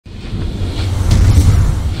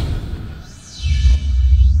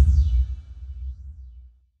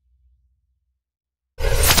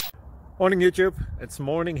Morning YouTube, it's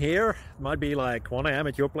morning here. It might be like 1 a.m.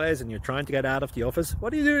 at your place and you're trying to get out of the office.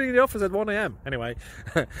 What are you doing in the office at 1 a.m? Anyway,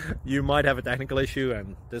 you might have a technical issue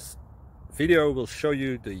and this video will show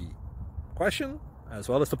you the question as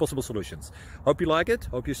well as the possible solutions. Hope you like it,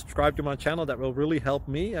 hope you subscribe to my channel. That will really help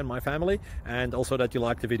me and my family, and also that you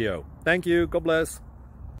like the video. Thank you, God bless.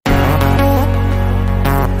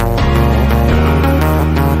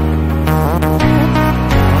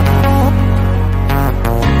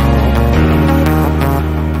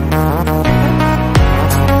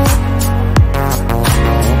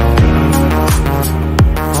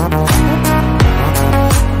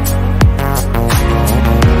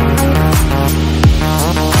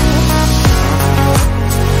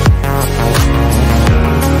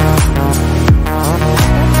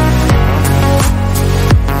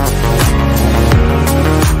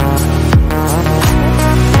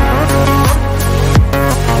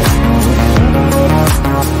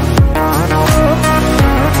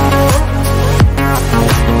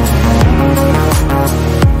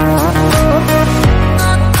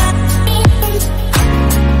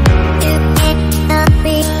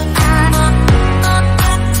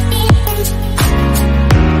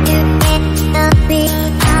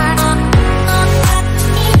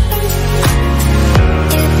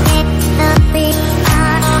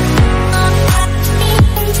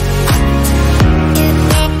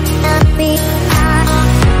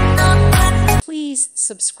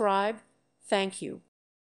 Subscribe. Thank you.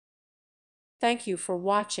 Thank you for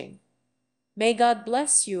watching. May God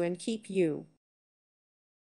bless you and keep you.